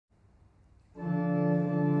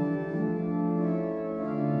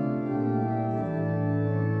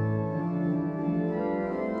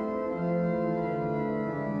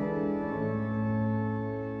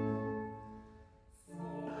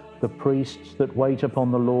The priests that wait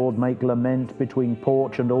upon the Lord make lament between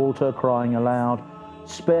porch and altar, crying aloud,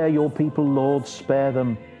 "Spare your people, Lord, spare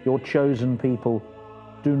them, your chosen people.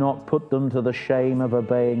 Do not put them to the shame of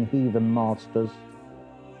obeying heathen masters."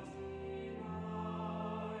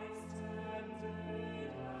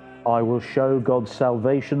 I will show God's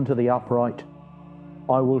salvation to the upright.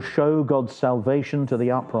 I will show God's salvation to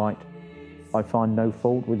the upright. I find no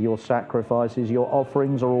fault with your sacrifices. Your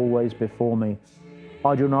offerings are always before me.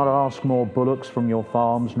 I do not ask more bullocks from your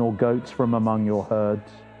farms, nor goats from among your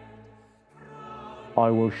herds. I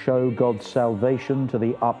will show God's salvation to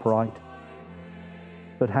the upright.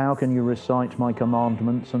 But how can you recite my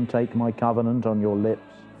commandments and take my covenant on your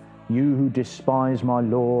lips, you who despise my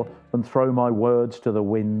law and throw my words to the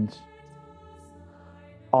winds?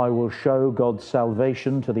 I will show God's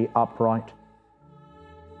salvation to the upright.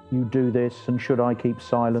 You do this, and should I keep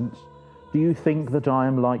silence? Do you think that I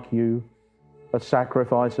am like you? A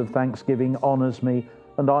sacrifice of thanksgiving honors me,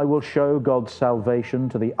 and I will show God's salvation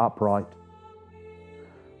to the upright.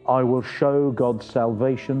 I will show God's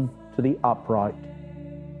salvation to the upright.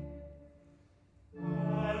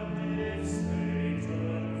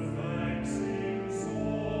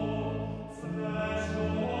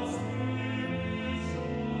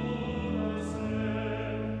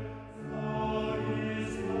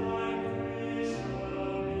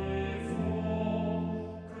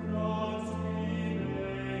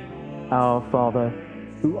 Our Father,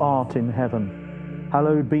 who art in heaven,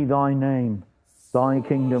 hallowed be thy name. Thy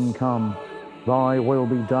kingdom come, thy will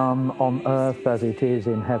be done on earth as it is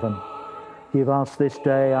in heaven. Give us this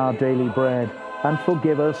day our daily bread, and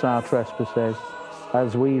forgive us our trespasses,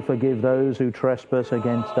 as we forgive those who trespass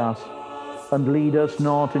against us. And lead us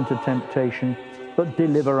not into temptation, but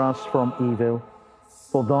deliver us from evil.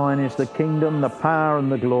 For thine is the kingdom, the power,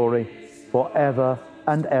 and the glory, for ever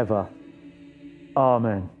and ever.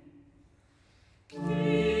 Amen.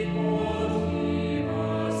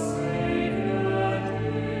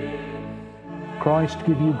 Christ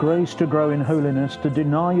give you grace to grow in holiness, to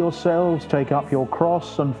deny yourselves, take up your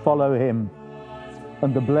cross, and follow him.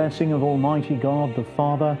 And the blessing of Almighty God, the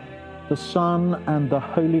Father, the Son, and the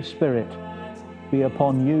Holy Spirit be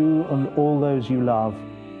upon you and all those you love,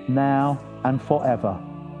 now and forever.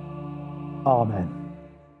 Amen.